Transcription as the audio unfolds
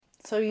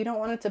So you don't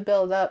want it to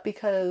build up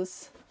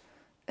because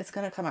it's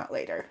going to come out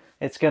later.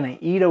 It's going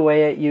to eat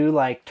away at you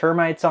like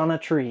termites on a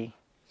tree.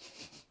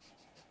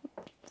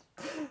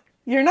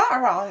 You're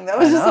not wrong,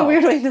 though. It's just a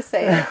weird way to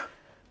say it.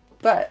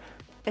 But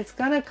it's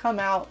going to come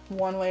out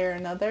one way or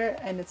another,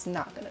 and it's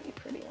not going to be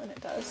pretty when it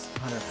does.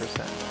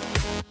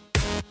 100%.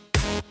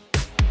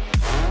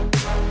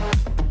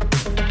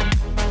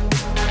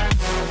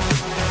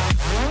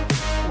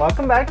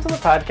 Welcome back to the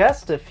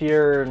podcast. If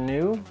you're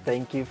new,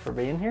 thank you for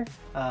being here.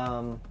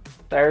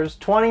 There's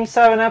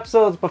 27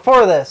 episodes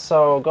before this,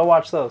 so go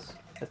watch those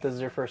if this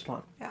is your first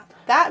one. Yeah.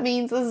 That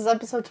means this is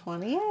episode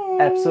 28.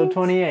 Episode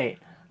 28.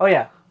 Oh,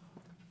 yeah.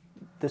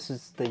 This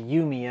is the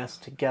You, Me, Us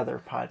Together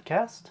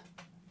podcast.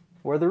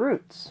 We're the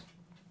Roots.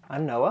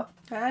 I'm Noah.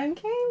 I'm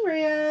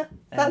Cambria.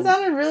 That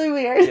sounded really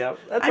weird. Yep,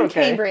 that's I'm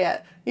okay.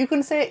 Cambria. You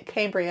can say it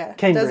Cambria.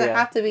 Cambria. It doesn't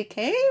have to be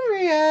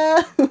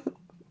Cambria.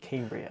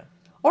 Cambria.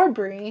 Or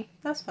Brie.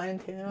 That's fine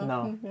too.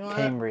 No,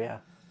 Cambria.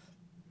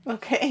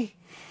 Okay.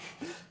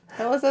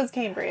 Noah says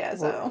Cambria,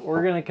 so.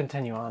 We're going to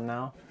continue on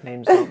now.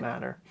 Names don't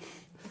matter.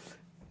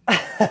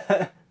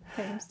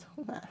 Names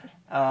don't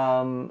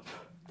matter.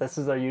 This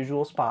is our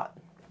usual spot.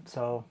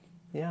 So,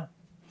 yeah.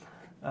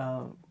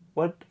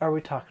 What are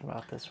we talking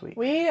about this week?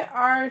 We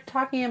are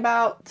talking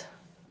about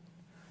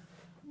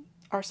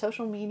our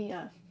social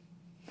media.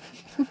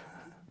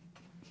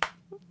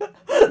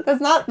 That's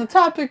not the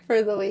topic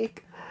for the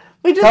week.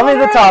 Tell me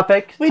the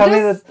topic. All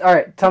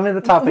right, tell me the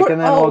topic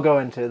and then we'll go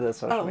into the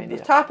social media.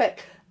 The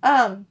topic.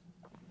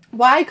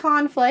 Why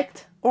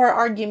conflict or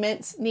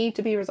arguments need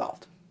to be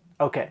resolved.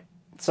 Okay,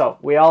 so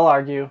we all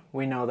argue.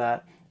 We know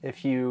that.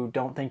 If you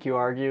don't think you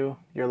argue,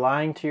 you're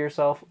lying to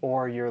yourself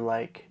or you're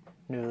like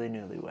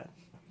newlywed.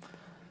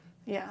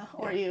 Yeah,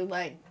 or you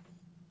like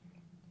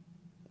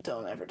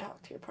don't ever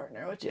talk to your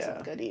partner, which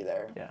isn't good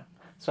either. Yeah.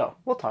 So,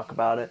 we'll talk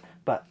about it,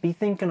 but be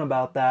thinking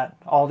about that,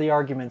 all the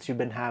arguments you've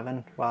been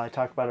having while I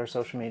talk about our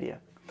social media.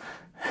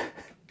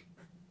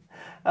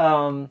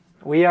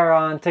 We are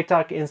on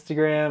TikTok,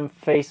 Instagram,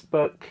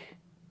 Facebook,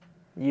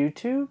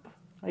 YouTube,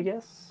 I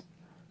guess.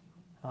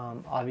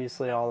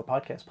 Obviously, all the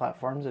podcast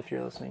platforms, if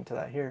you're listening to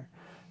that here.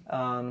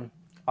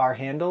 Our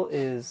handle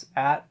is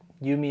at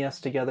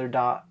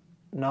YouMeUsTogether.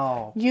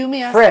 No.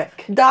 YouMeUs.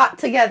 Frick. Dot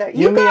together.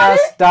 You got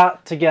it?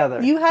 Dot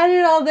together. You had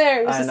it all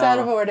there. It was just out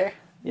of order.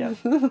 Yeah.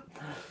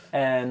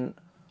 And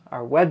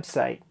our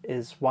website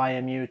is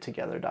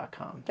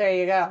ymutogether.com. There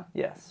you go.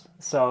 Yes.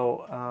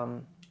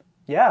 So,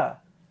 yeah,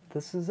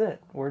 this is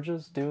it. We're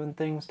just doing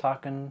things,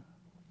 talking.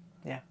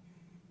 Yeah.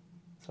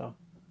 So,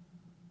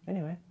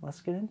 anyway, let's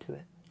get into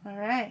it. All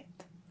right.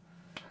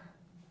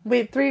 We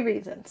have 3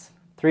 reasons.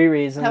 3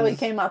 reasons that we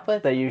came up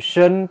with. That you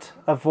shouldn't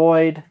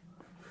avoid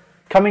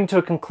coming to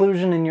a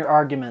conclusion in your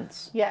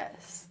arguments.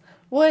 Yes.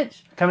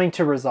 Which. Coming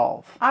to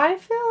resolve. I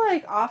feel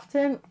like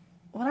often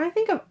when I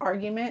think of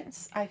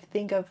arguments, I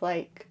think of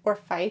or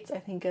fights, I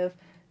think of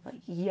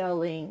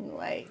yelling,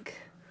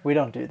 We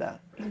don't do that.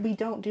 We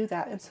don't do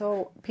that. And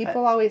so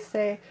people always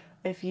say,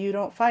 if you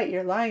don't fight,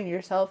 you're lying to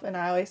yourself. And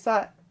I always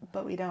thought,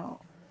 but we don't.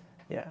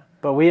 Yeah.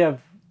 But we have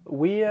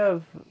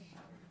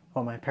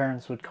what my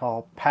parents would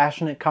call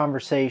passionate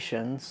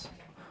conversations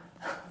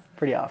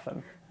pretty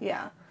often.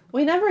 Yeah.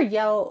 We never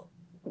yell.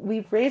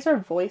 We raise our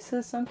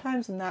voices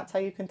sometimes, and that's how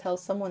you can tell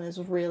someone is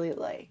really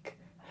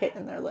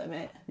hitting their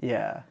limit.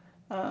 Yeah.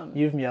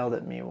 You've yelled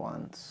at me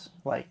once,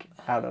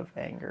 out of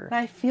anger. And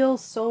I feel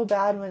so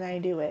bad when I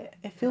do it.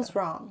 It feels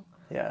wrong.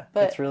 Yeah,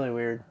 but it's really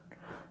weird.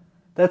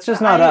 That's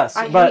just not us.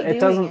 But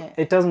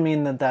it doesn't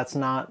mean that that's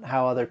not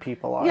how other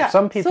people are. Yeah,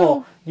 some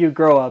people, you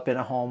grow up in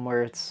a home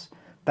where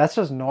that's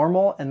just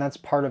normal and that's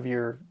part of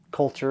your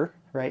culture,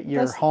 right?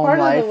 Your home life. That's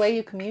part of the way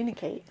you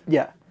communicate.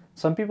 Yeah.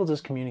 Some people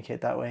just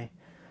communicate that way.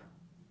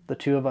 The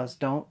two of us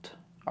don't.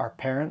 Our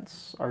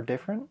parents are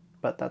different,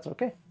 but that's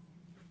okay.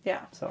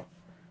 Yeah.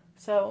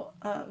 So,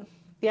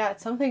 yeah,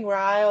 it's something where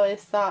I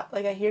always thought,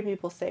 I hear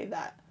people say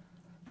that.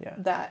 Yeah.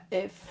 That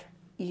if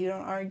you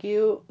don't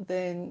argue,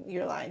 then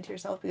you're lying to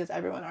yourself because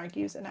everyone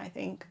argues, and I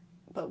think,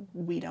 but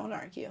we don't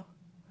argue.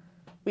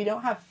 We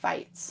don't have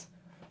fights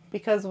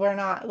because we're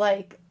not,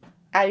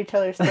 at each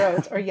other's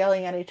throats or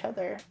yelling at each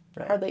other.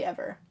 Right. Hardly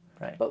ever.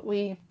 Right. But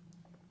we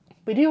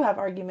do have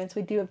arguments.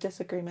 We do have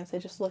disagreements. They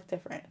just look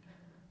different.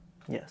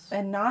 Yes.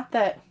 And not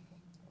that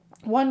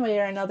one way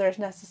or another is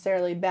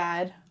necessarily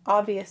bad.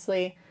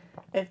 Obviously,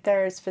 if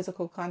there's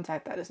physical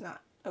contact, that is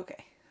not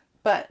okay.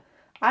 But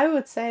I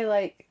would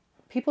say,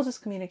 people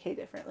just communicate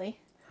differently.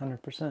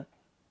 100%.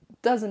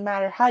 Doesn't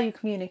matter how you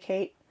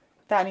communicate,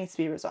 that needs to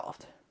be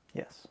resolved.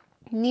 Yes.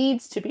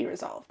 Needs to be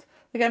resolved.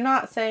 I'm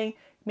not saying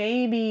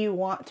maybe you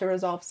want to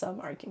resolve some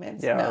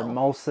arguments. Yeah, no. Or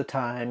most of the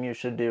time you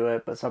should do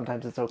it, but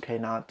sometimes it's okay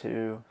not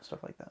to,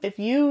 stuff like that. If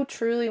you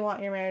truly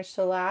want your marriage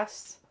to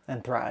last...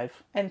 And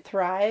thrive.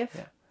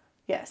 Yeah.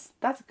 Yes,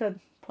 that's a good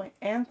point.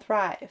 And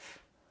thrive.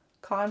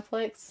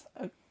 Conflicts,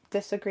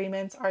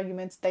 disagreements,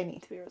 arguments, they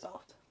need to be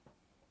resolved.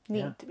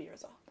 Need to be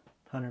resolved.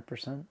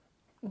 100%.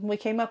 We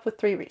came up with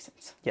 3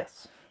 reasons.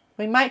 Yes.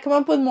 We might come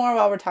up with more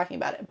while we're talking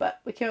about it, but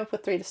we came up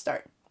with 3 to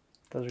start.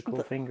 Those are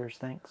cool fingers,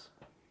 thanks.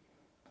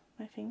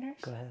 My fingers?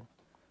 Go ahead.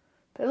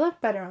 They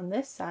look better on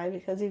this side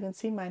because you can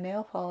see my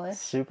nail polish.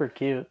 Super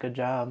cute. Good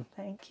job.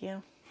 Thank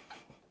you.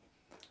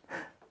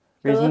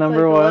 Reason they look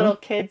number like one. Little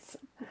kids'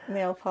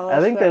 nail polish.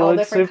 I think they all look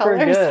different super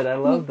colors. good. I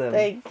love them.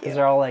 Thank you. Because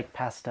they're all like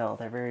pastel.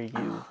 They're very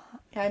you.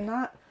 Yeah, I'm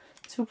not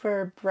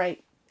super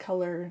bright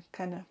color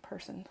kind of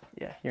person.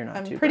 Yeah, you're not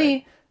I'm too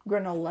pretty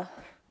granola.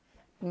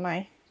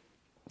 My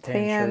bright.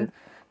 tan Shirt.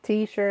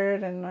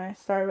 t-shirt and my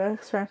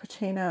Starbucks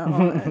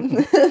Frappuccino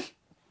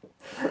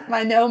and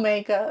my no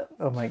makeup.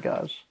 Oh my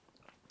gosh.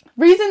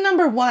 Reason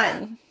number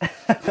 1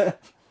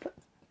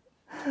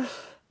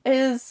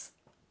 is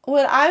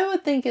what I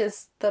would think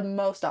is the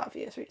most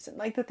obvious reason.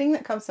 Like the thing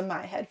that comes to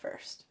my head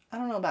first. I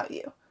don't know about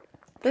you.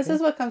 This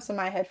is what comes to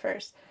my head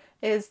first.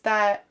 Is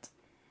that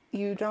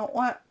you don't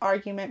want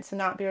arguments to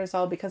not be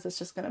resolved because it's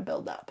just going to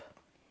build up.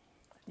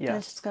 Yeah. And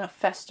it's just going to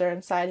fester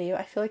inside of you.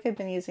 I feel like I've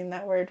been using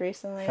that word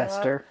recently.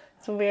 Fester. A lot.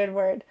 It's a weird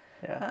word.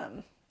 Yeah.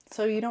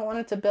 So you don't want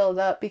it to build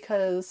up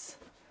because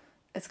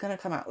it's going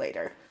to come out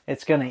later.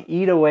 It's going to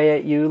eat away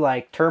at you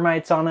like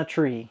termites on a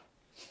tree.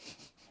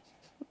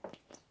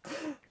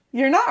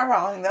 You're not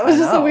wrong, though. It's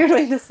just a know. weird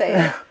way to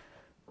say it.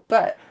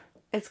 But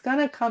it's going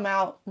to come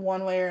out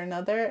one way or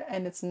another,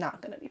 and it's not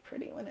going to be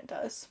pretty when it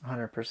does.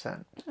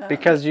 100%.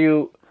 Because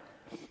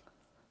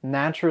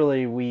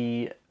naturally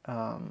we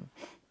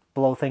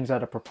blow things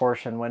out of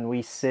proportion when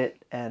we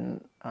sit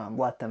and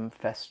let them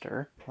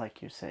fester,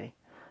 like you say.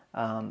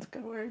 That's a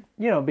good word.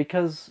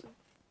 Because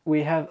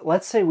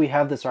let's say we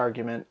have this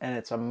argument and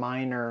it's a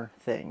minor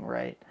thing,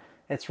 right?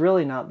 It's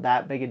really not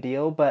that big a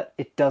deal, but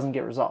it doesn't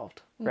get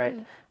resolved, right?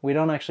 Mm-hmm. We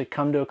don't actually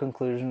come to a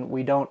conclusion.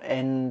 We don't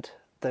end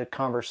the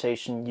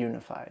conversation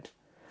unified.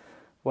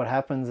 What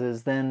happens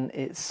is then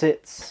it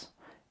sits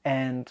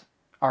and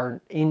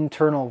our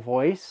internal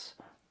voice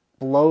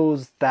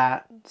blows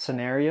that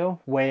scenario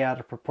way out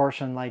of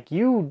proportion. Like,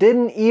 you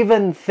didn't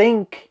even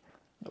think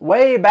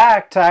way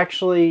back to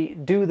actually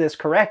do this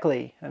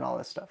correctly and all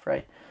this stuff,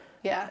 right?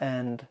 Yeah.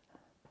 And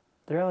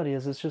the reality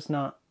is that's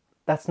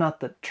not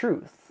the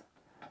truth.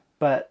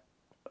 But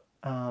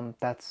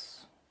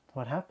that's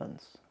what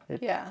happens.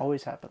 It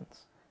always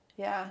happens.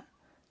 Yeah.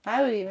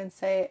 I would even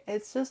say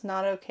it's just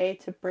not okay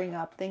to bring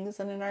up things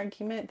in an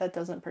argument that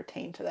doesn't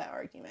pertain to that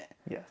argument.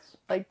 Yes.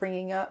 Like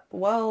bringing up,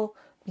 well,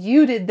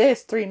 you did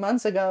this 3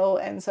 months ago,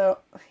 and so,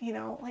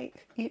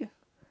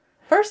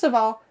 first of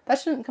all, that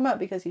shouldn't come up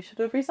because you should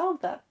have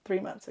resolved that 3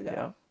 months ago.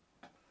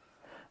 Yeah.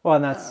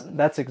 Well, and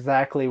that's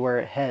exactly where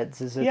it heads.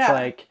 It's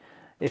like,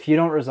 if you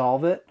don't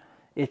resolve it,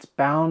 it's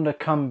bound to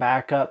come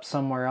back up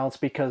somewhere else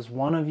because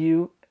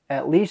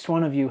at least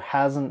one of you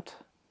hasn't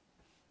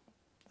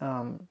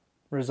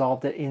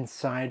resolved it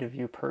inside of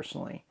you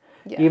personally.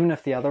 Yeah. Even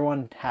if the other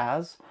one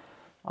has,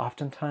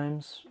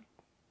 oftentimes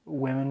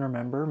women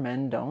remember,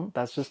 men don't.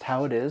 That's just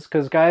how it is.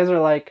 Because guys are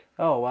like,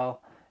 oh,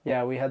 well,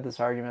 yeah, we had this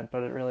argument,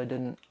 but it really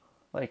didn't,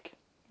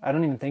 I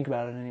don't even think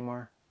about it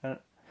anymore.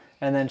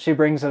 And then she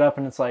brings it up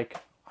and it's like,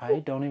 I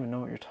don't even know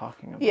what you're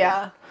talking about.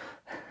 Yeah.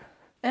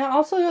 And it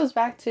also goes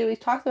back to, we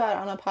talked about it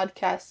on a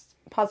podcast,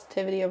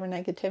 positivity over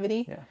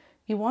negativity. Yeah.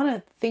 You want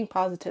to think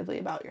positively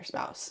about your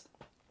spouse.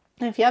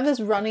 And if you have this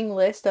running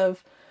list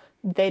of,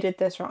 they did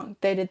this wrong,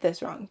 they did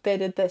this wrong, they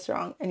did this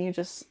wrong, and you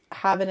just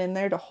have it in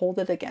there to hold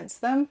it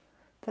against them,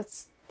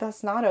 that's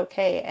not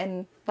okay.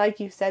 And like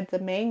you said, the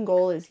main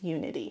goal is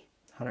unity.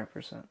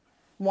 100%.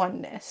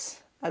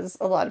 Oneness, as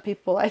a lot of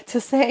people like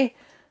to say.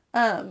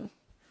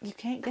 You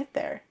can't get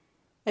there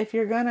if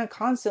you're going to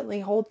constantly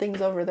hold things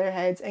over their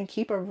heads and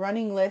keep a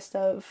running list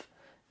of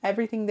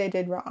everything they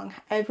did wrong,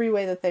 every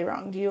way that they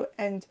wronged you,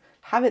 and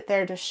have it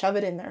there to shove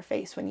it in their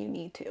face when you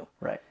need to.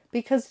 Right.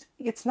 Because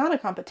it's not a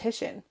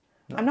competition.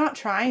 No. I'm not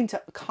trying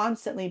to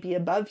constantly be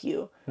above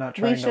you. Not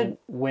trying to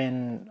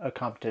win a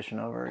competition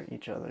over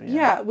each other.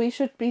 Yeah, we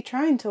should be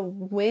trying to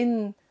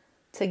win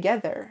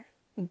together.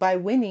 By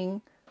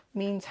winning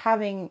means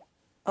having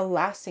a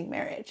lasting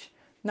marriage.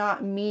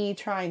 Not me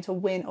trying to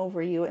win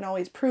over you and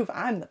always prove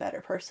I'm the better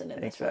person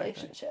in this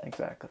relationship.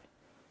 Exactly.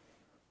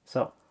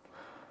 So,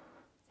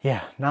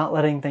 yeah, not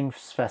letting things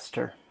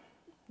fester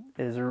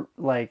is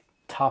like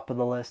top of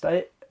the list.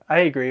 I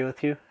agree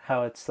with you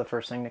how it's the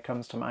first thing that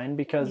comes to mind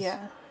because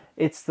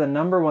it's the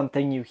number one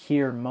thing you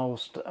hear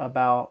most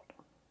about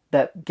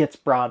that gets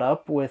brought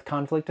up with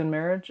conflict in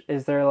marriage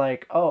is they're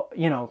like, oh,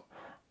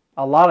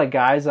 a lot of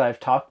guys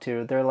I've talked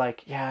to, they're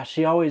like, yeah,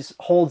 she always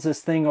holds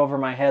this thing over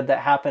my head that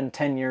happened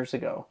 10 years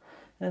ago.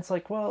 And it's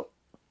like, well,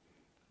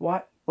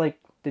 why? Like,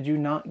 did you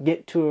not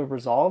get to a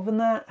resolve in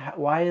that?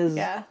 Why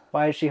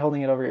is she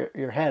holding it over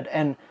your head?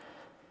 And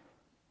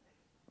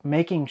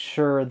making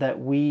sure that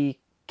we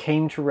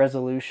came to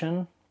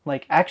resolution,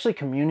 like actually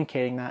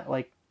communicating that,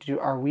 like,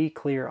 are we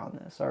clear on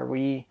this? Are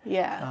we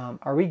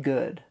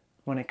good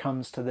when it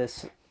comes to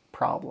this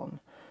problem?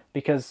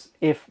 Because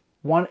if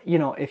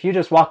you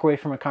just walk away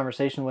from a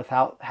conversation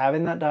without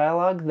having that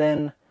dialogue,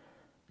 then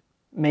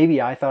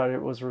maybe I thought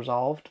it was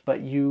resolved,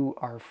 but you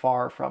are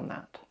far from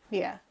that.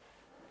 Yeah.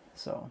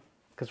 So,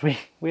 because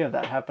we have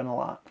that happen a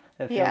lot.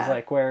 It feels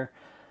like where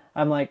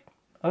I'm like,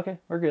 okay,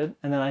 we're good.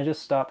 And then I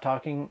just stop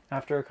talking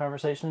after a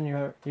conversation.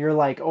 You're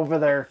like over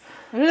there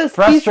It just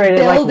frustrated.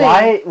 keeps Like,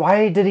 building.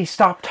 why did he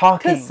stop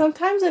talking? Because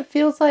sometimes it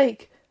feels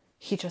like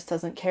he just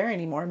doesn't care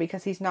anymore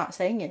because he's not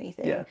saying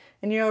anything. Yeah.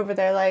 And you're over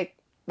there like,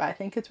 I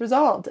think it's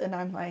resolved. And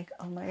I'm like,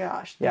 oh my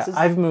gosh. Yeah, This is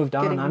I've moved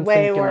on. getting I'm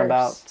way thinking worse.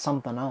 about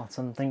something else.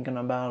 I'm thinking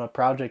about a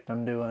project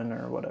I'm doing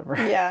or whatever.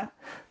 Yeah.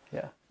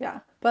 Yeah. Yeah.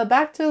 But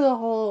back to the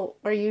whole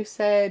where you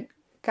said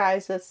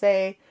guys that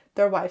say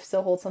their wife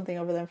still holds something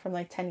over them from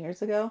like 10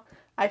 years ago.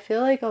 I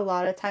feel like a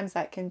lot of times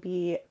that can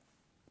be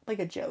like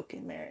a joke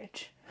in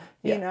marriage,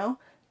 you Yeah. know?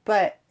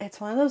 But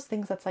it's one of those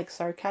things that's like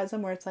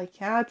sarcasm where it's like,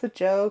 yeah, it's a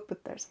joke,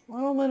 but there's a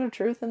little bit of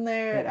truth in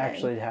there. It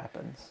actually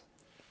happens.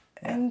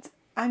 Yeah. And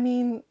I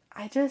mean,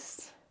 I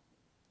don't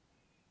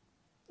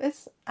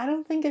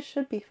think it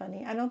should be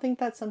funny. I don't think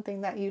that's something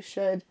that you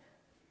should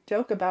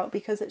joke about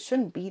because it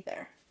shouldn't be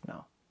there.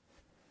 No.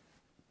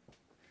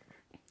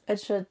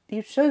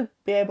 You should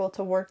be able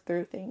to work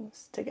through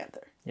things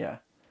together. Yeah.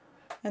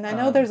 And I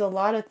know there's a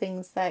lot of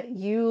things that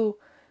you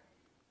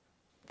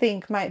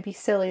think might be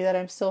silly that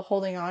I'm still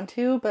holding on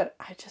to, but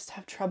I just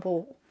have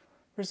trouble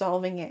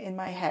resolving it in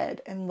my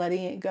head and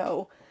letting it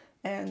go.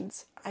 And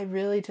I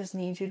really just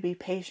need you to be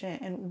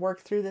patient and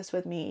work through this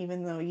with me,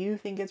 even though you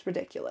think it's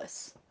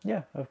ridiculous.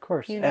 Yeah, of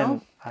course. You know?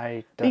 And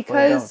I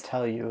definitely don't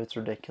tell you it's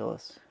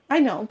ridiculous. I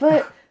know,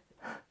 but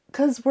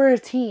because we're a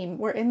team,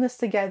 we're in this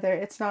together.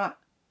 It's not,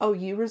 oh,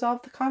 you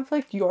resolved the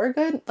conflict, you're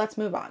good, let's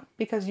move on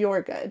because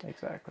you're good.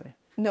 Exactly.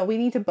 No, we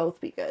need to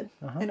both be good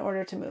in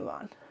order to move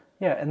on.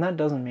 Yeah, and that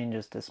doesn't mean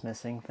just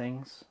dismissing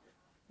things,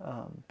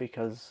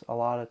 because a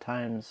lot of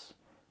times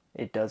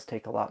it does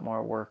take a lot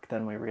more work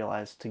than we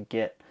realize to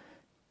get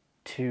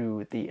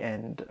to the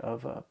end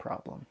of a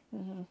problem.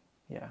 Mm-hmm.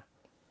 Yeah.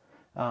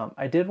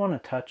 I did want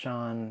to touch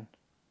on,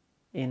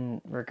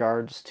 in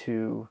regards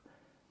to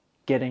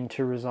getting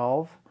to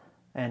resolve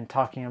and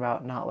talking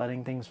about not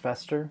letting things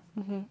fester.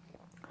 Mm-hmm.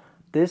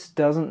 This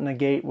doesn't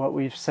negate what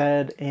we've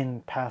said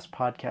in past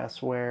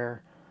podcasts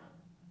where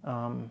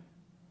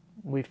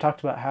we've talked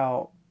about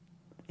how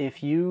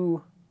if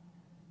you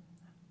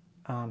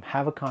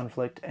have a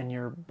conflict and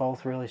you're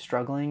both really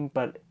struggling,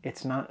 but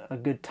it's not a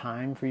good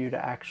time for you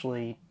to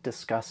actually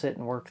discuss it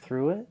and work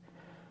through it,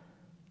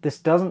 this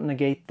doesn't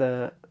negate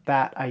that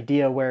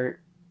idea where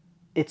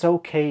it's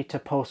okay to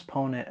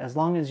postpone it as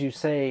long as you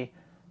say,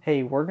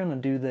 hey, we're going to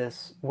do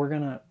this, we're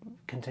going to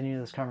continue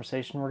this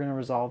conversation, we're going to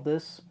resolve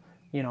this,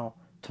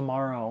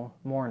 tomorrow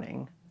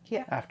morning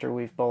after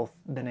we've both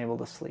been able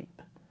to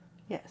sleep.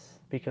 Yes.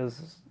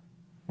 Because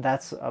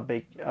that's a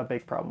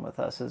big problem with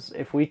us is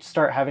if we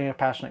start having a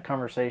passionate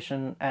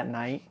conversation at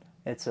night,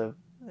 it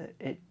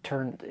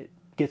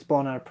gets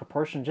blown out of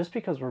proportion just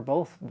because we're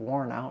both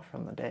worn out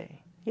from the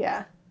day.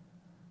 Yeah.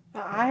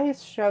 I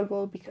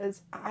struggle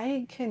because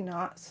I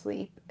cannot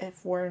sleep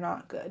if we're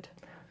not good.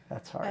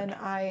 That's hard. And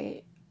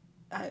I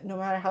no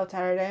matter how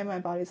tired I am, my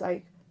body's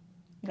like,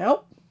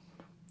 nope.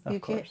 You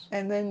can't.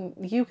 And then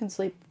you can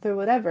sleep through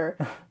whatever.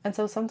 And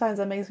so sometimes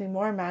that makes me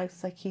more mad.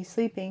 It's like he's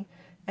sleeping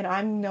and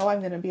I know I'm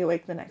going to be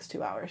awake the next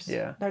 2 hours.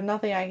 Yeah. There's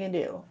nothing I can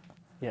do.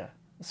 Yeah.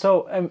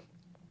 So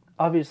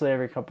obviously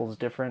every couple is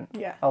different.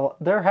 Yeah.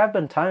 There have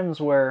been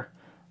times where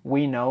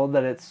we know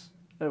that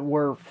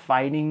we're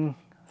fighting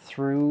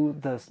through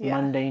the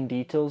mundane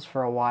details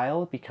for a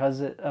while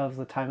because of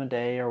the time of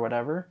day or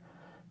whatever,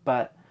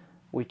 but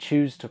we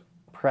choose to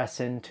press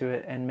into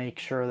it and make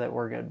sure that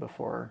we're good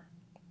before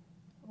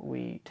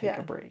we take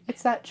a break.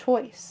 It's that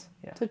choice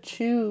to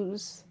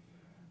choose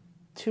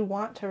to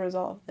want to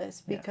resolve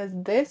this because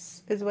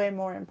this is way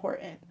more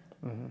important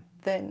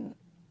than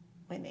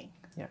winning.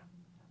 Yeah.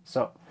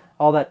 So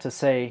all that to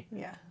say,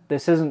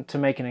 this isn't to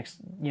make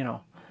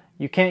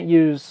you can't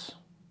use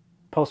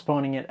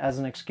postponing it as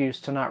an excuse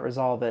to not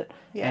resolve it.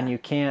 Yeah. And you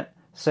can't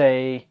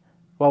say,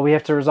 well, we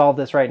have to resolve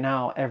this right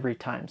now every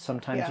time.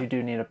 Sometimes you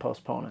do need to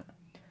postpone it.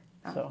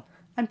 So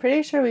I'm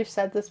pretty sure we've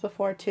said this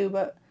before too,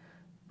 but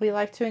we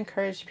like to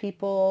encourage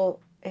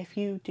people, if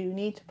you do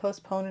need to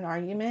postpone an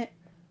argument,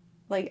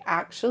 like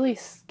actually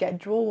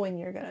schedule when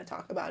you're going to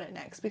talk about it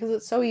next. Because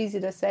it's so easy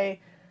to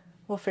say,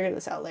 we'll figure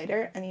this out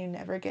later, and you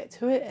never get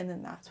to it, and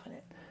then that's when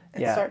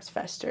it starts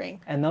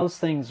festering. And those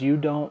things you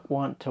don't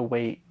want to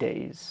wait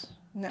days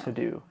to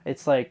do.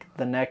 It's like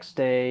the next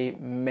day,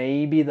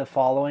 maybe the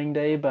following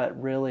day,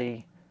 but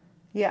really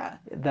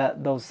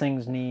those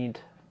things need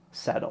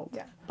settled.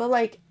 Yeah. But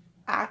like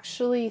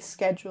actually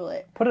schedule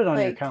it. Put it on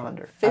your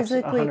calendar.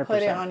 Physically 100%.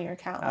 Put it on your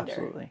calendar.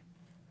 Absolutely.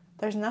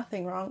 There's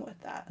nothing wrong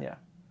with that. Yeah.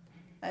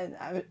 And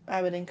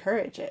I would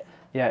encourage it.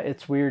 Yeah,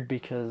 it's weird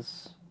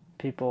because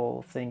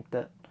people think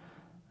that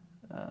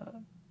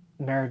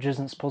marriage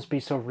isn't supposed to be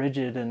so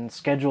rigid and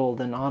scheduled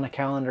and on a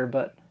calendar,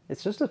 but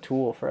it's just a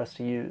tool for us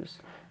to use.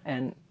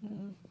 And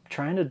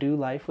trying to do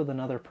life with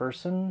another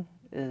person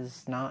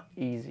is not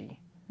easy.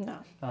 No.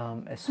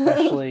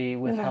 Especially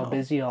with how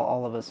busy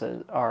all of us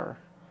are.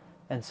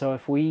 And so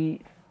if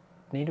we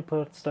need to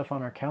put stuff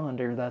on our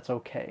calendar, that's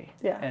okay.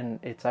 Yeah. And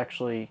it's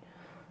actually,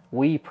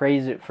 we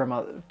praise it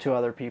to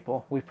other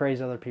people. We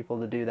praise other people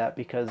to do that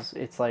because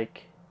it's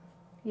like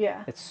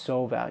Yeah. It's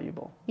so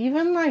valuable.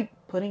 Even like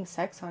putting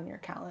sex on your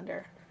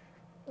calendar.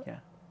 Yeah.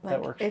 Like,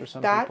 That works for if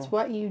some that's people.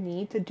 what you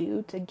need to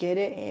do to get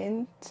it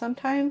in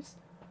sometimes,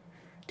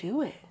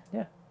 do it.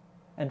 Yeah.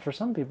 And for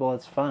some people,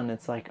 it's fun.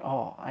 It's like,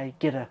 oh, I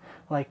get to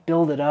like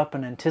build it up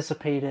and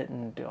anticipate it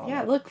and do all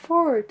Yeah, that. look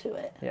forward to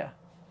it. Yeah.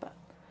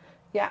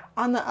 Yeah,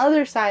 on the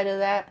other side of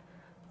that,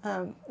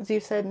 as you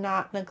said,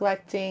 not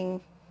negating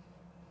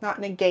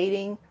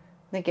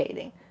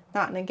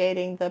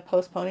the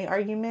postponing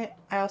argument.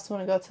 I also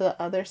want to go to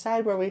the other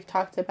side where we've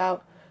talked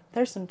about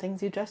there's some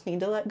things you just need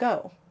to let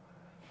go.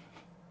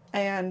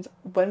 And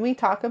when we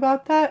talk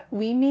about that,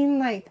 we mean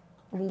like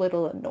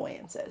little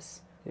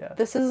annoyances. Yeah.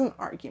 This is an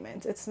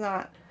argument. It's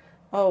not,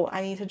 oh,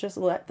 I need to just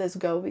let this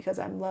go because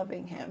I'm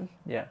loving him.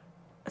 Yeah.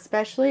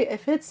 Especially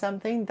if it's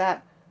something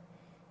that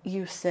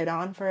you sit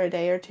on for a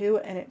day or two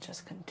and it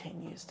just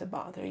continues to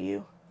bother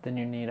you. Then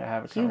you need to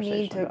have a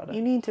conversation about it.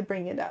 You need to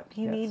bring it up.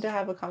 You need to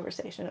have a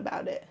conversation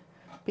about it,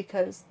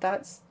 because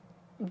that's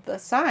the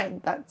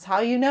sign. That's how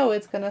you know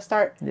it's going to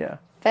start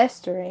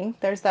festering.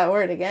 There's that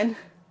word again.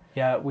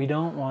 Yeah, we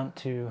don't want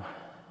to.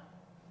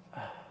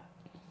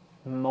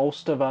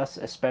 Most of us,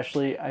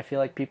 especially, I feel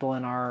like people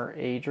in our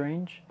age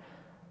range,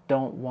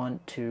 don't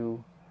want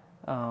to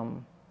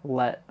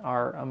let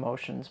our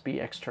emotions be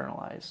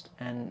externalized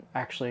and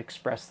actually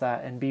express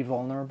that and be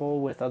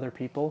vulnerable with other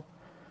people.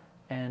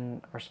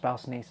 And our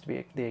spouse needs to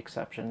be the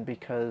exception,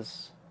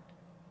 because,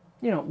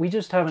 we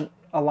just haven't,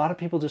 a lot of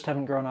people just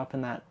haven't grown up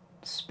in that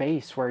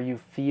space where you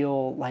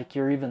feel like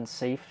you're even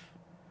safe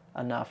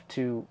enough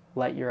to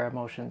let your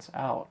emotions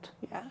out.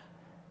 Yeah.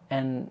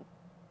 And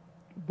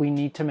we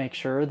need to make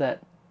sure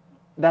that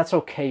that's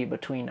okay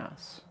between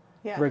us.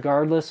 Yeah.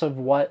 Regardless of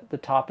what the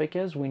topic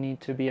is, we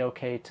need to be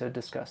okay to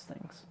discuss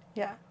things.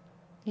 Yeah.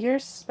 Your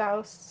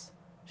spouse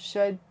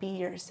should be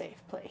your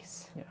safe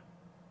place. Yeah.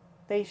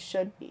 They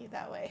should be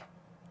that way.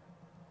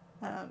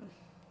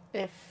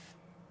 If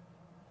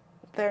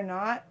they're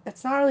not,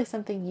 it's not really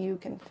something you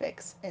can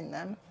fix in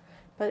them.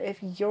 But if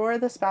you're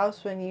the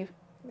spouse and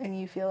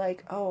you feel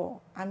like,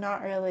 oh, I'm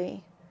not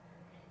really,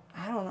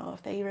 I don't know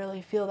if they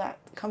really feel that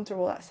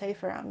comfortable, that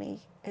safe around me,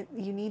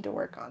 you need to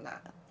work on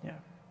that. Yeah.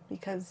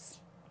 Because...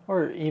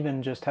 Or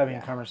even just having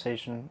a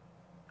conversation,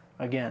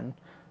 again,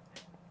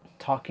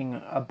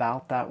 talking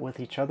about that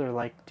with each other.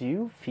 Like, do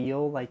you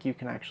feel like you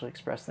can actually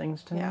express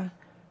things to me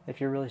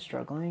if you're really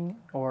struggling?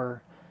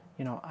 Or,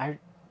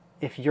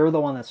 if you're the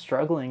one that's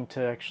struggling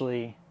to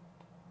actually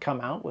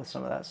come out with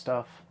some of that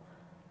stuff,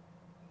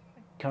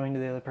 coming to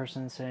the other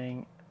person and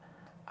saying,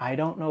 I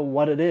don't know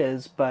what it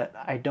is, but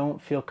I don't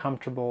feel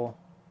comfortable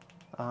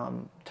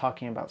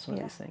talking about some of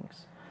these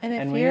things. And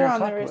if you're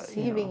on the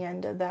receiving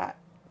end of that,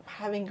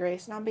 having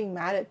grace, not being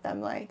mad at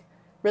them, like,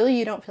 really,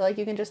 you don't feel like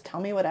you can just tell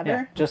me whatever?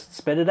 Yeah, just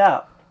spit it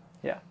out.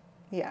 Yeah.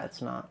 Yeah.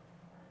 That's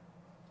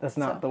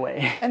not the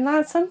way. And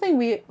that's something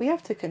we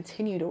have to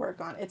continue to work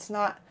on. It's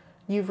not,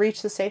 you've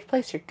reached the safe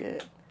place, you're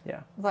good.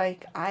 Yeah.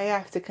 Like, I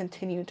have to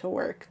continue to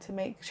work to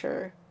make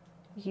sure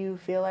you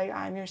feel like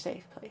I'm your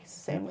safe place.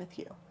 Same with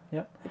you.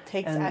 Yep. It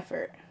takes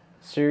effort.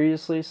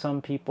 Seriously,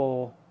 some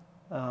people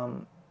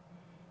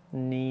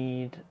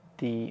need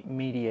the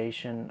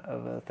mediation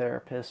of a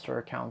therapist or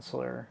a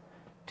counselor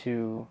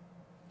to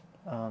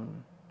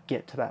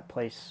get to that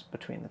place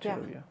between the two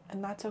of you.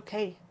 And that's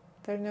okay.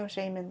 There's no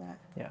shame in that.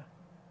 Yeah.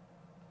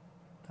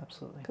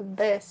 Absolutely.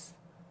 Because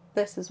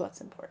this is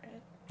what's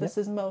important. This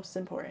is most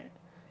important.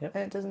 Yep.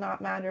 And it does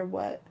not matter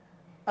what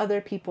other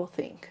people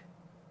think.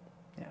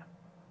 Yeah.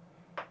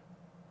 Do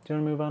you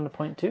want to move on to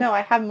point 2? No,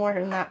 I have more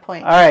than that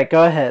point. All right,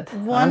 go ahead.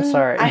 I'm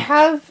sorry. I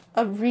have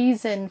a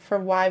reason for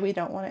why we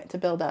don't want it to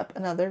build up.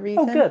 Another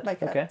reason. Oh, good.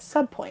 Like okay. a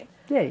sub-point.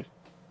 Yay.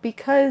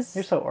 Because...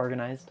 You're so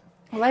organized.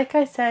 Like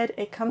I said,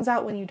 it comes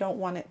out when you don't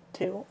want it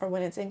to, or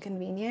when it's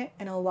inconvenient.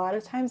 And a lot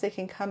of times it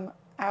can come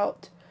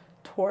out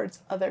towards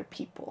other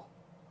people.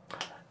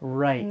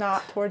 Right.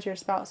 Not towards your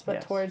spouse,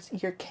 but towards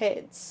your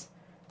kids,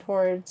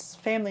 towards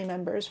family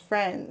members,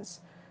 friends.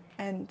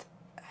 And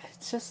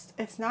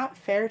it's not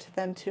fair to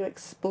them to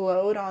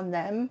explode on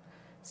them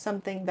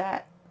something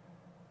that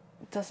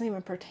doesn't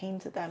even pertain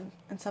to them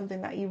and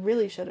something that you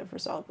really should have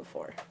resolved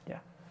before. Yeah.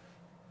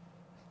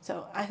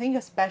 So I think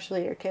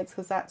especially your kids,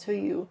 because that's who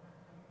you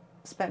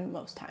spend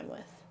most time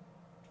with,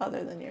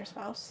 other than your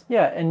spouse.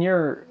 Yeah, and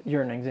you're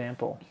an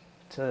example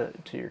to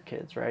your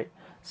kids, right?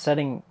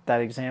 Setting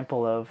that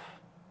example of,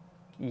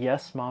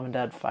 yes, mom and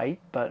dad fight,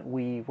 but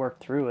we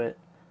work through it.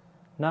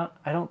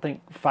 I don't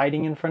think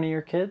fighting in front of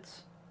your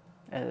kids,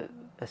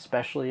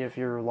 especially if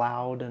you're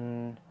loud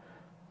and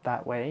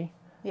that way.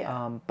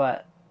 Yeah.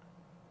 But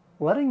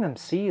letting them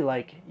see,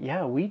 like,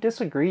 yeah, we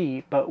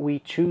disagree, but we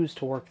choose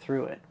to work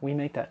through it. We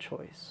make that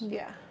choice.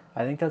 Yeah.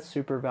 I think that's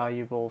super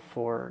valuable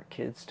for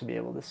kids to be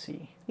able to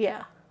see.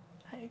 Yeah,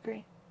 I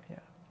agree. Yeah.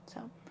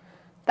 So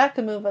that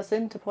could move us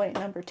into point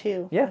number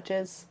 2, which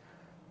is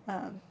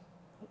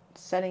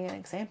setting an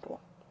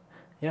example.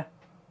 Yeah,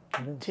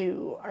 it is.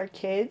 To our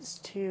kids,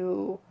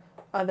 to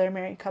other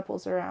married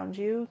couples around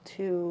you,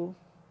 to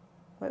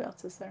what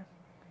else is there?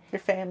 Your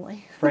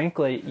family.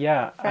 Frankly,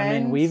 yeah. Friends. I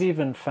mean, we've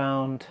even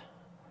found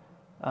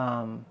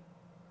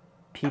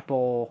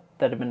people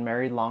that have been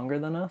married longer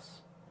than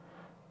us,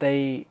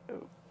 they,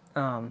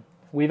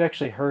 we've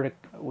actually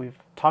we've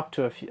talked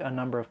to a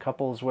number of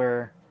couples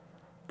where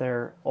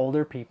they're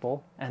older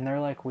people and they're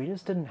like, we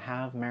just didn't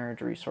have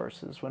marriage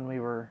resources when we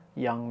were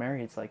young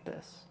marrieds like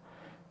this.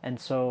 And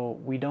so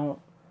we didn't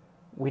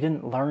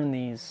learn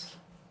these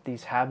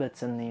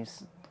habits and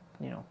these,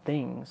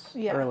 things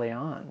early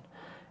on.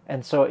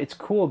 And so it's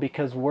cool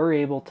because we're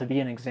able to be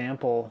an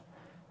example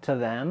to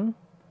them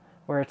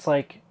where it's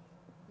like,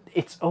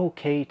 it's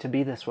okay to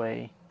be this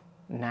way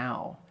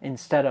now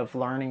instead of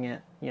learning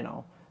it,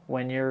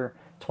 when you're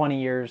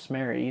 20 years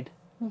married.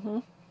 Mm-hmm.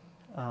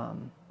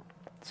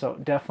 So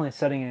definitely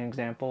setting an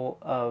example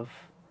of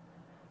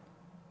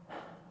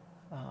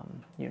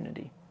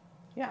unity.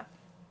 Yeah.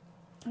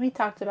 We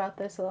talked about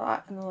this a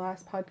lot in the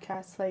last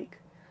podcast. Like,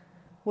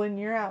 when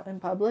you're out in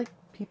public,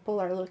 people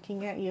are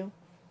looking at you.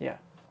 Yeah.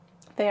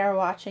 They are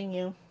watching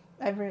you.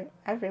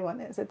 Everyone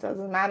is. It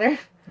doesn't matter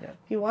if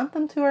you want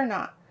them to or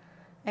not.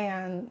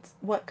 And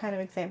what kind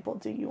of example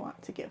do you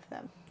want to give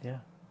them? Yeah.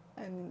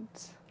 And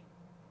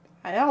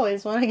I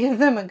always want to give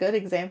them a good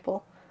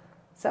example.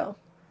 So,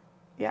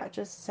 yeah,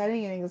 just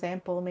setting an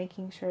example,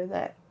 making sure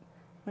that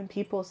when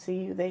people see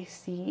you, they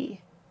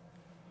see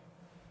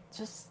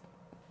just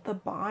the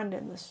bond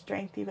and the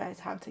strength you guys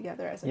have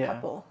together as a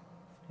couple.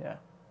 Yeah.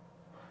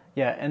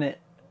 Yeah, and it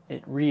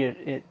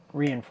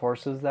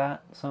reinforces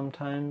that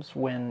sometimes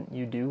when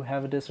you do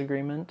have a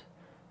disagreement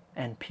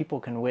and people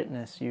can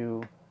witness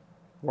you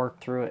work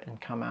through it and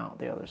come out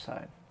the other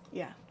side.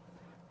 Yeah.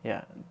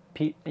 Yeah.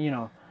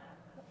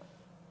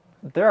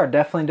 There are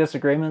definitely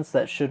disagreements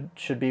that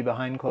should be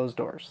behind closed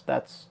doors.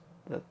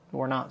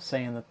 We're not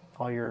saying that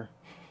all your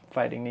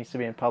fighting needs to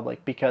be in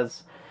public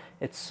because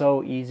it's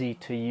so easy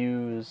to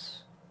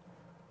use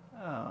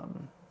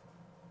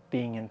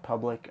being in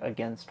public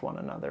against one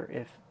another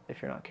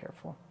if you're not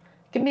careful.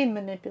 It can be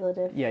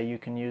manipulative. Yeah, you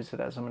can use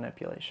it as a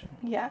manipulation.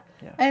 Yeah.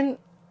 And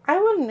I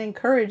wouldn't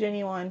encourage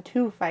anyone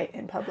to fight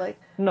in public.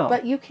 No.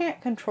 But you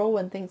can't control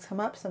when things come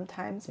up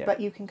sometimes, Yeah. but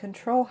you can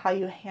control how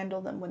you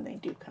handle them when they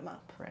do come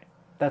up. Right.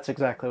 That's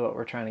exactly what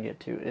we're trying to get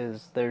to,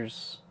 is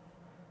there's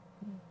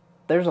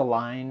a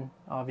line,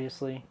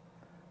 obviously,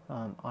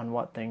 on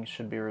what things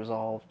should be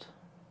resolved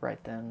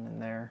right then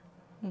and there.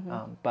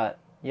 Mm-hmm. But,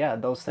 yeah,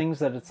 those things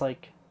that it's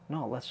like,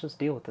 no, let's just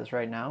deal with this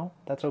right now.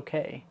 That's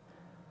okay.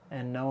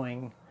 And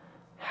knowing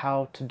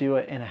how to do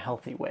it in a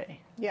healthy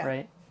way. Yeah.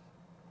 Right?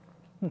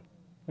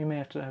 We may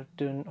have to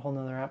do a whole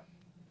nother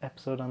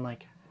episode on,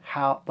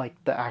 how,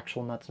 the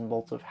actual nuts and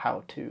bolts of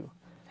how to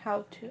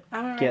I'm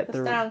going to get write this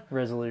the down.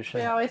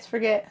 resolution. We always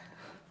forget.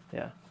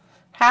 Yeah.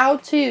 How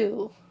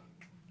to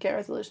get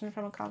resolution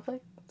from a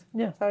conflict.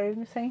 Yeah. Is that what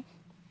you're saying?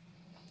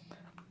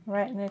 I'm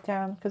writing it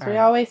down. Because we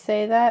always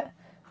say that,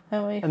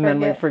 and we forget. And then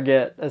we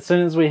forget. As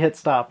soon as we hit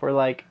stop, we're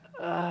like,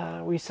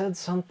 we said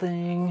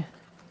something.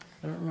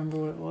 I don't remember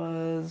what it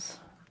was.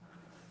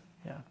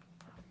 Yeah.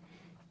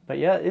 But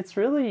yeah, it's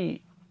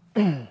really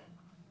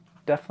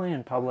definitely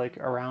in public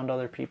around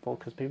other people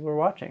because people are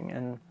watching,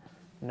 and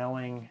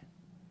knowing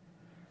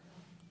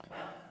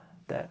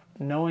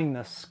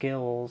the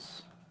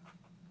skills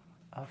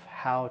of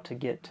how to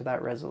get to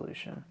that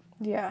resolution.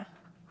 Yeah.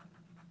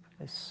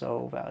 Is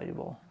so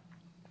valuable.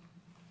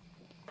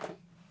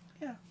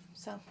 Yeah.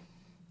 So,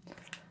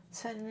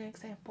 set an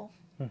example.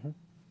 Mm-hmm.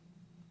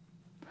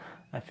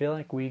 I feel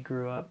like we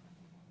grew up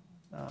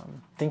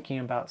thinking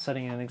about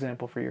setting an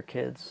example for your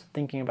kids,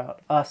 thinking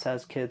about us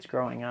as kids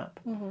growing up,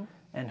 mm-hmm.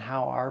 and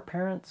how our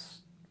parents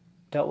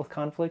dealt with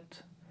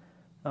conflict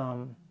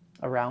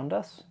around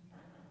us.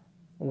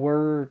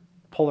 We're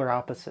polar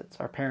opposites.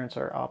 Our parents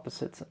are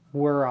opposites.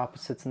 We're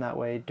opposites in that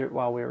way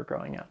while we were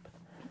growing up.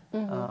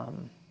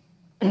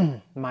 Mm-hmm.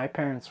 My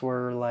parents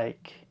were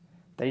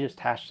they just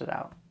hashed it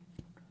out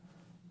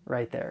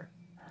right there.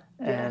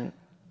 Yeah.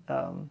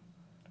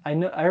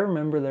 And I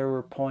remember there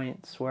were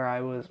points when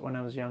I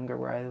was younger,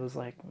 where I was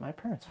like, my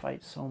parents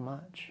fight so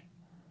much.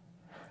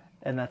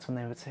 And that's when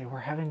they would say, we're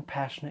having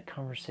passionate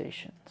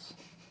conversations.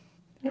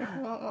 Your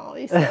mom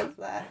always says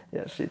that.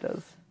 Yeah, she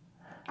does.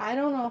 I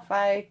don't know if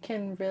I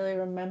can really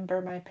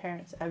remember my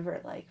parents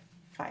ever,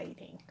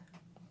 fighting.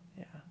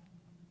 Yeah.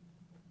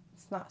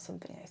 It's not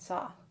something I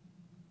saw.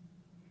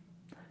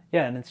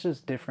 Yeah, and it's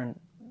just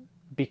different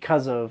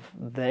because of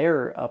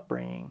their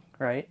upbringing,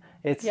 right?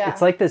 It's this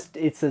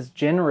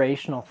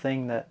generational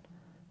thing that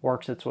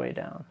works its way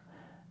down.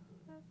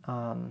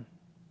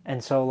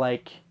 And so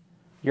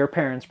your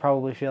parents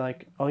probably feel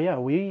like, oh yeah,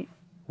 we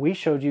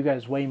showed you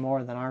guys way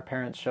more than our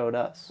parents showed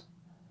us.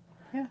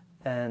 Yeah.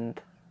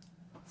 And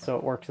so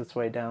it works its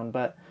way down.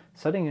 But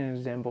setting an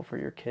example for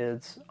your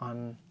kids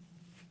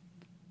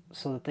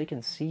so that they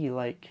can see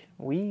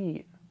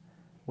we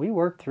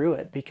work through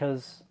it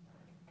because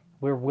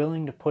we're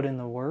willing to put in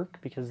the work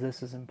because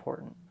this is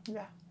important.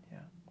 Yeah.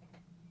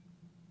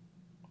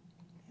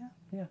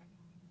 Yeah.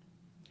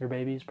 Your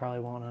babies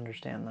probably won't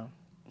understand,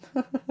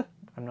 though.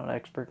 I'm not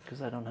expert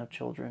because I don't have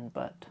children,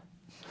 but...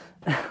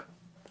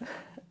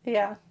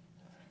 Yeah.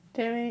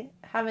 Do we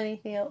have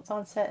anything else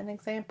on set an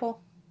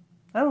example?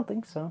 I don't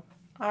think so.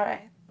 All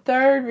right.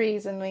 Third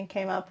reason we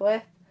came up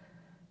with.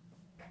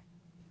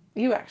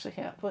 You actually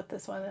came up with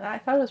this one, and I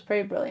thought it was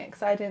pretty brilliant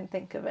because I didn't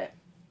think of it.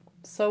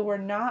 So we're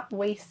not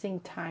wasting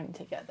time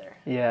together.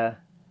 Yeah.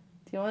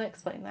 Do you want to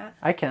explain that?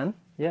 I can.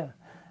 Yeah.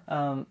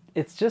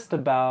 It's just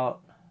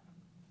about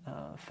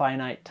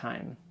finite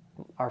time,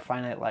 our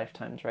finite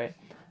lifetimes, right?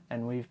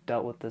 And we've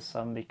dealt with this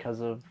some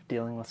because of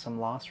dealing with some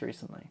loss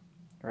recently,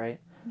 right?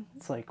 Mm-hmm.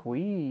 It's like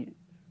we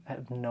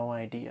have no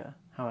idea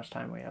how much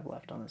time we have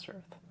left on this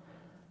earth.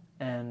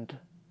 And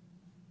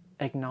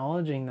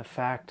acknowledging the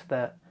fact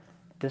that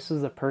this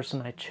is the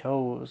person I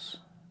chose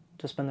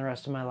to spend the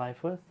rest of my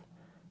life with,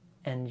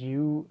 and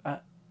you,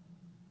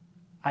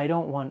 I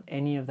don't want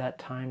any of that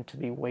time to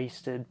be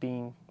wasted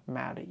being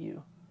mad at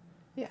you.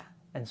 Yeah.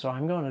 And so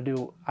I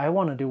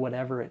want to do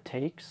whatever it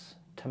takes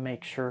to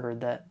make sure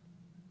that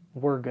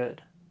we're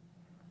good,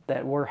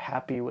 that we're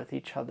happy with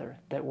each other,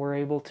 that we're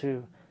able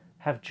to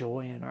have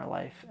joy in our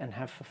life and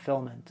have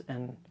fulfillment.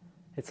 And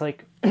it's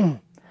like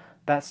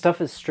that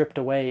stuff is stripped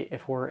away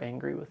if we're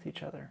angry with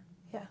each other.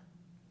 Yeah.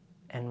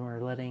 And we're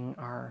letting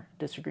our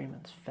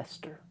disagreements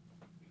fester.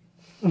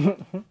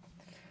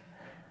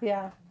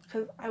 Yeah,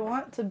 because I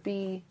want to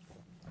be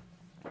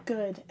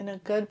good in a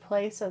good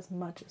place as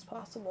much as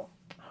possible.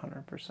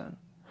 100%.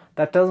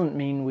 That doesn't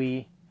mean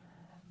we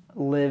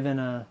live in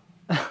a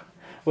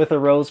with a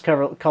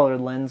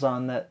rose-colored lens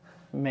on that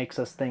makes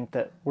us think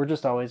that we're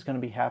just always going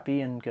to be happy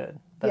and good.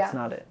 That's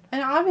not it.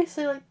 And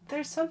obviously, like,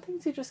 there's some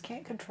things you just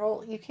can't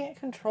control. You can't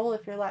control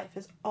if your life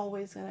is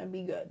always going to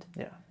be good.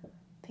 Yeah.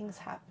 Things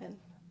happen.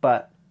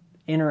 But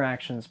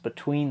interactions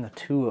between the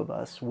two of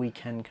us, we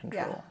can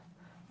control. Yeah.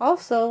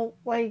 Also,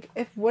 like,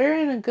 if we're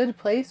in a good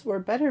place, we're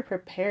better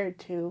prepared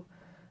to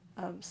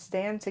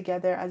stand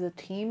together as a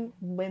team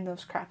when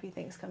those crappy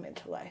things come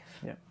into life.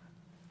 Yeah.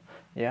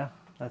 Yeah,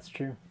 that's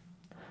true.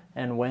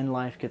 And when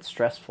life gets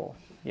stressful,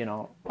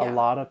 a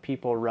lot of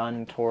people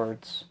run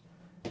towards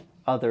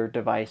other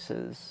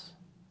devices.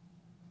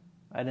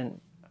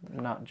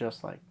 Not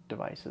just like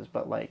devices,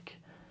 but like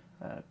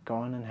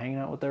going and hanging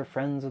out with their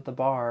friends at the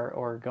bar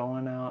or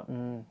going out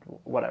and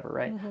whatever,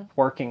 right? Mm-hmm.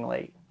 Working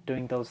late,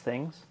 doing those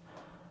things.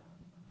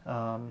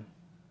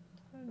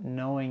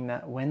 Knowing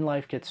that when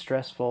life gets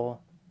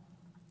stressful,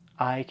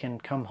 I can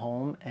come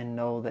home and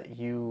know that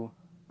you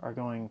are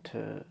going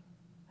to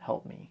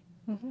help me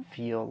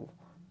feel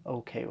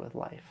okay with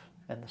life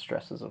and the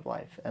stresses of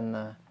life and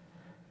the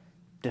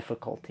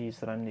difficulties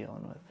that I'm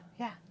dealing with.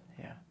 Yeah.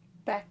 Yeah.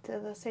 Back to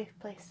the safe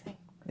place thing.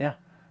 Yeah.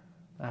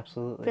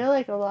 Absolutely. I feel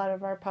like a lot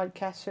of our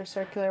podcasts are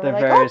circular. They're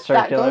very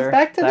circular. That goes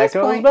back to this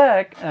point.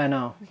 That goes back. I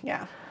know.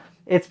 Yeah.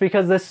 It's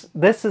because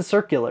this is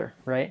circular,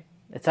 right?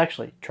 It's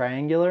actually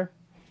triangular.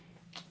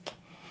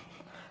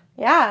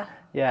 Yeah.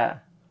 Yeah.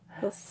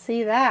 You'll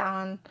see that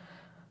on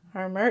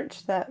our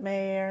merch that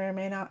may or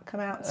may not come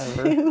out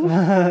soon.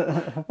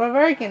 We're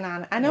working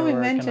on it. I know we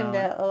mentioned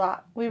it a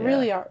lot. We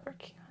really are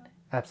working on it.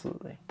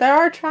 Absolutely. There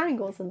are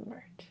triangles in the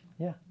merch.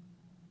 Yeah.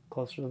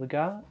 Closer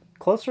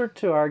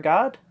to our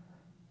God,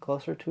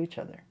 closer to each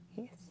other.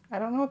 Yes. I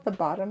don't know what the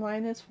bottom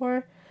line is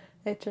for.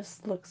 It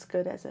just looks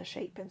good as a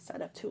shape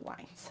instead of two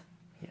lines.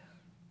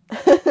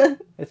 Yeah.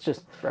 It's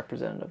just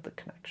representative of the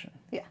connection.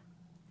 Yeah.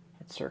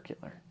 It's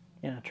circular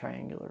in a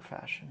triangular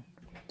fashion.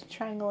 A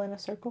triangle in a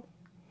circle.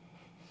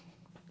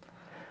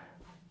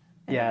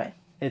 Anyway. Yeah,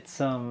 it's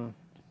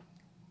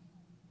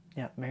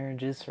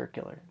marriage is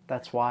circular.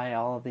 That's why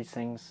all of these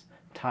things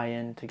tie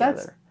in together.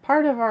 That's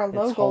part of our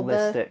logo. It's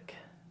holistic.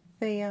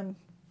 The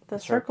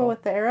circle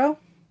with the arrow.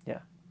 Yeah.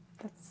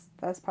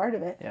 That's part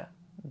of it. Yeah.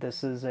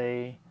 This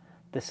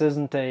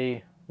isn't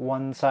a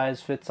one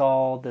size fits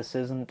all. This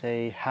isn't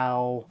a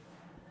how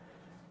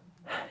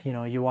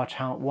you watch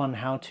one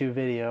how-to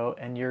video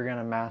and you're going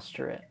to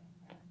master it.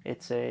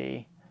 It's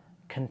a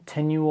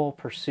continual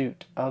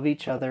pursuit of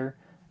each other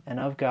and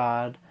of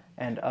God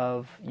and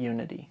of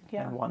unity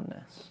and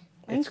oneness.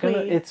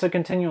 It's a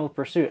continual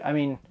pursuit. I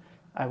mean,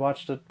 I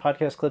watched a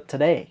podcast clip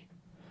today.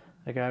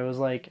 The guy was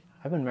like,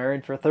 I've been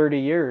married for 30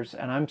 years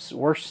and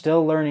we're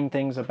still learning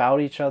things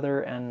about each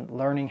other and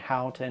learning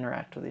how to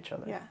interact with each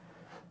other. Yeah.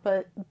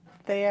 But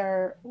they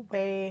are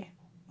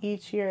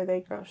each year they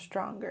grow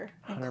stronger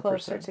and 100%.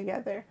 Closer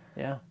together.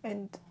 Yeah.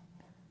 And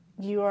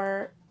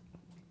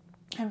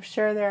I'm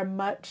sure they're a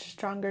much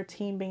stronger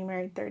team being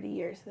married 30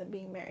 years than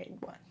being married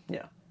one.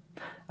 Yeah.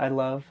 I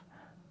love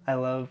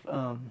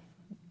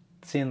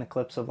seeing the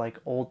clips of like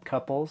old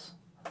couples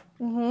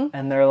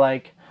and they're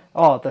like,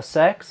 oh, the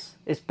sex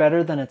is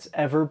better than it's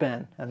ever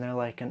been. And they're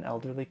like an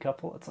elderly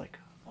couple. It's like,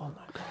 oh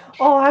my gosh.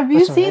 Oh, have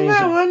you seen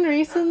that one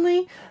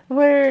recently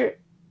where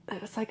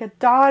it was like a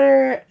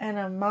daughter and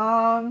a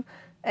mom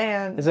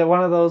and... Is it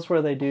one of those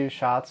where they do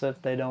shots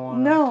if they don't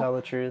want to tell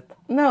the truth?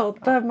 No,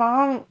 the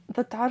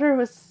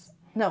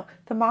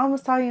mom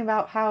was talking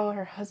about how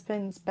her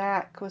husband's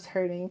back was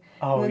hurting.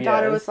 Oh, and the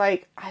daughter was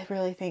like, I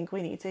really think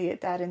we need to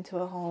get Dad into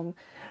a home.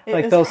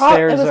 It was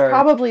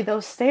probably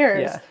those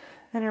stairs. Yeah.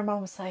 And her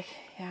mom was like,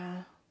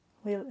 yeah,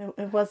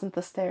 it wasn't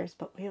the stairs,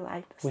 but we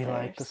like the stairs. We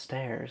like the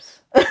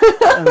stairs.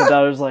 And the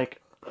daughter's like,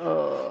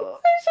 oh.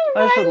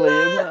 I should find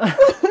leave. that.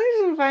 I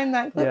should find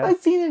that clip. Yeah. I've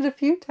seen it a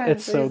few times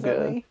It's so good.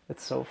 recently.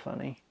 It's so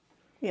funny.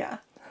 Yeah.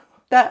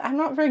 That I'm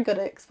not very good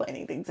at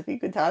explaining things, if you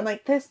could tell. I'm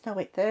like, this, no,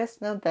 wait, this,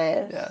 no,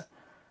 this. Yeah.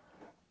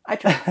 I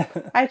try.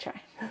 I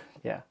try.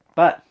 Yeah.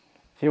 But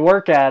if you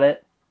work at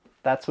it,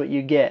 that's what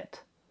you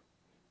get.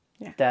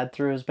 Yeah. Dad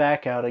threw his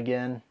back out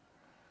again.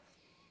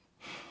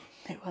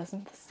 It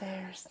wasn't the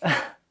stairs.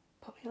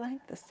 But we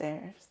like the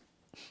stairs.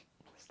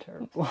 It's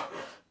terrible.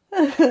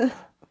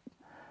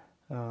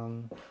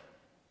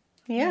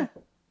 Yeah.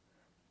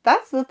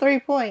 That's the 3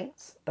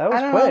 points. That was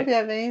I don't know quick. if you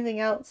have anything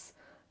else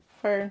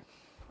for...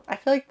 I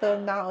feel like the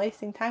not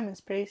wasting time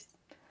is pretty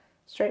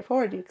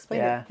straightforward. You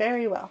explained Yeah. it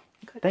very well.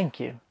 Good. Thank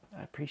you.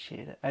 I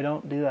appreciate it. I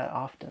don't do that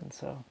often,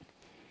 so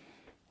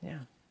yeah.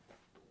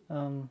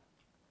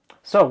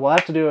 So we'll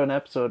have to do an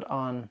episode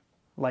on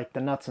like the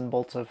nuts and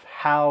bolts of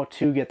how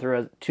to get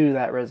to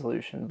that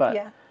resolution. But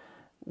Yeah.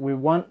 we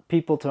want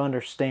people to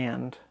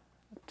understand,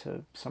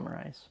 to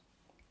summarize,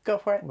 Go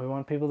for it. we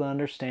want people to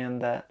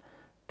understand that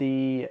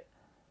we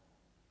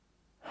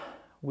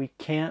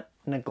can't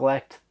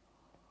neglect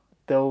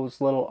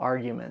those little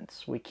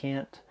arguments. We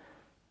can't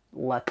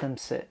let them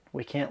sit.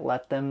 We can't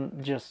let them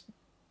just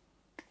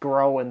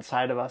grow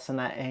inside of us, and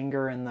that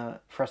anger and the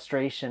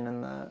frustration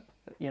and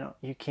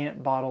you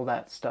can't bottle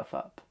that stuff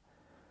up.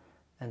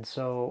 And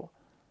so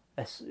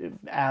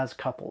as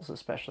couples,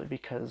 especially,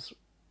 because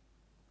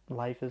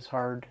life is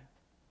hard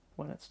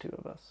when it's two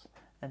of us,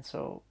 and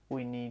so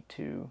we need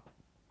to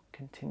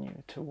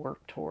continue to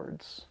work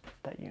towards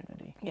that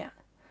unity. Yeah.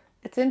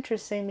 It's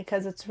interesting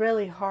because it's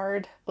really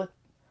hard with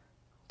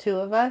two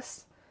of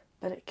us,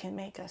 but it can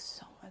make us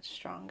so much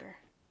stronger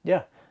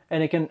Yeah,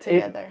 and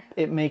together.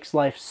 it makes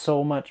life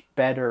so much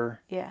better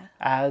Yeah.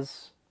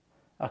 as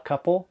a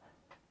couple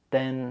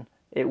than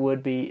it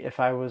would be if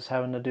I was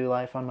having to do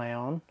life on my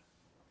own.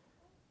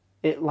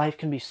 Life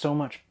can be so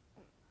much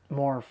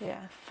more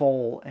Yeah.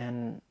 full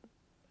and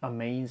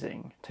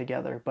amazing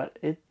together, but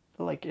it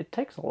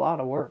takes a lot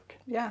of work.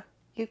 Yeah.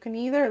 You can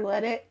either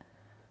let it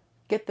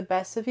get the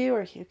best of you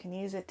or you can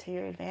use it to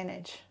your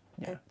advantage.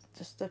 Yeah. It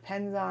just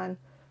depends on,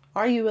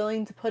 are you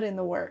willing to put in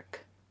the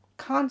work?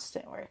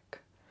 Constant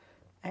work.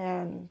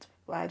 And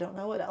I don't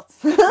know what else.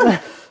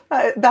 That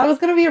was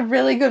going to be a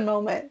really good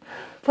moment.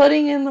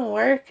 Putting in the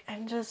work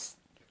and just...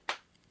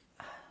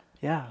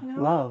 Yeah,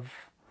 know? love,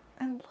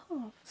 And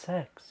love.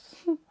 sex,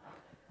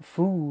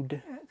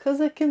 food.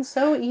 Because it can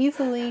so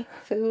easily...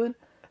 Food.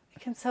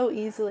 It can so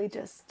easily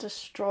just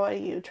destroy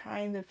you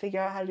trying to figure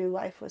out how to do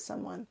life with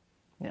someone.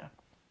 Yeah.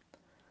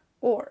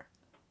 Or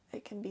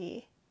it can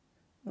be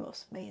the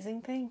most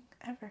amazing thing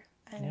ever.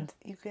 And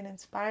you can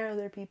inspire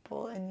other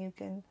people and you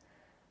can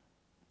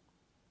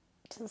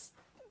just...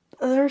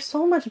 They're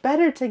so much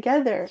better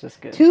together. It's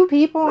just good. Two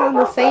people on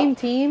the same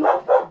team,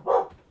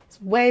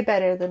 it's way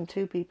better than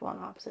two people on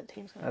opposite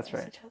teams going That's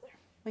against right. each other.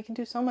 We can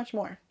do so much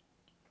more.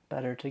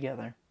 Better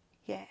together.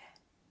 Yeah.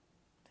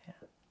 Yeah.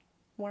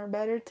 More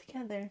better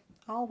together.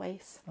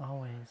 Always.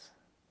 Always.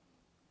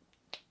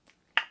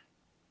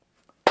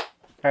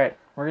 Alright,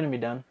 we're going to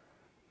be done.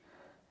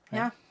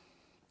 Yeah.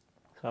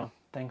 So,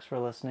 thanks for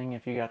listening.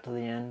 If you got to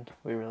the end,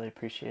 we really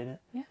appreciate it.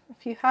 Yeah.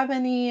 If you have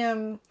any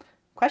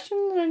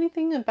questions or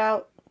anything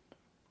about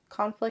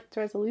conflict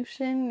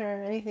resolution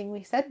or anything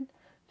we said,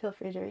 feel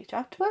free to reach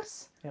out to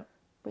us. Yep.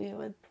 We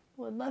would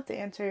love to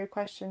answer your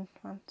question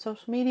on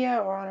social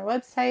media or on our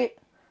website.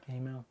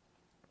 Email.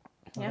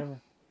 Yeah.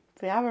 Whatever.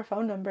 If we have our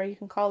phone number, you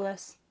can call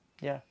us.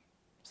 Yeah.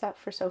 Is that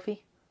for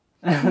Sophie?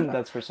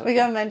 That's for Sophie. We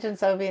gotta mention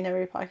Sophie in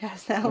every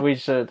podcast now. We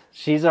should.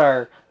 She's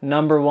our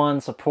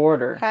 #1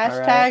 supporter.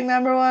 Hashtag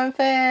alright? #1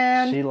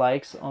 fan. She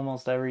likes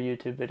almost every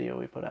YouTube video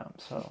we put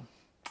out. So,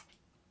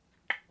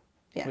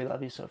 Yeah. we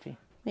love you, Sophie.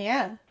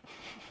 Yeah.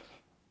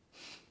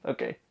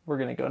 Okay, we're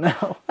going to go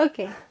now.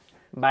 Okay.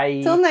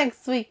 Bye. Till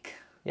next week.